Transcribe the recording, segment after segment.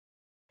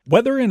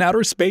Weather in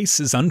outer space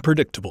is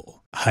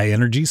unpredictable.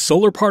 High-energy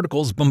solar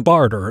particles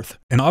bombard Earth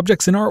and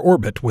objects in our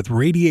orbit with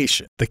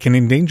radiation that can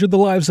endanger the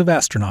lives of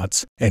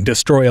astronauts and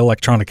destroy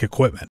electronic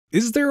equipment.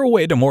 Is there a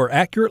way to more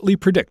accurately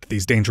predict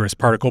these dangerous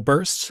particle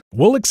bursts?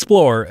 We'll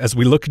explore as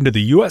we look into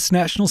the U.S.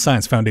 National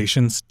Science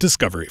Foundation's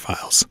Discovery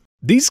Files.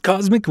 These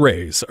cosmic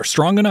rays are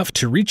strong enough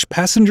to reach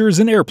passengers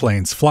in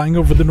airplanes flying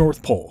over the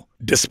North Pole.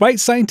 Despite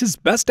scientists'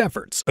 best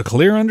efforts, a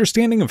clear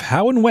understanding of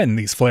how and when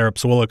these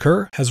flare-ups will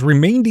occur has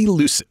remained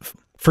elusive.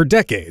 For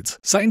decades,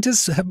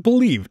 scientists have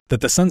believed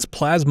that the sun's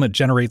plasma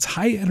generates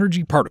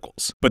high-energy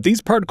particles, but these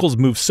particles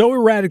move so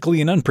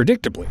erratically and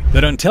unpredictably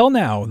that until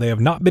now they have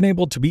not been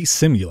able to be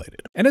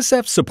simulated.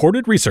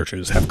 NSF-supported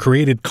researchers have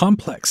created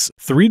complex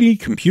 3D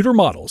computer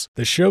models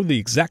that show the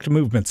exact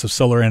movements of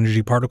solar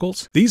energy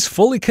particles. These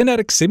fully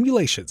kinetic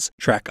simulations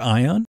track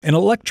ion and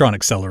electron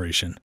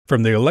acceleration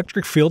from the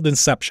electric field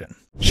inception,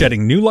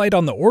 shedding new light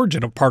on the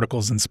origin of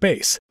particles in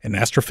space and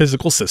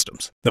astrophysical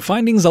systems. The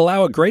findings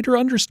allow a greater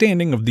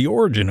understanding of the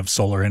origin of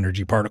solar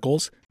energy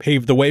particles,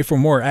 pave the way for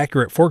more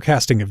accurate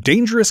forecasting of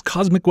dangerous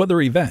cosmic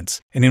weather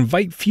events, and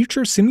invite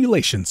future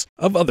simulations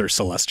of other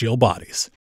celestial bodies.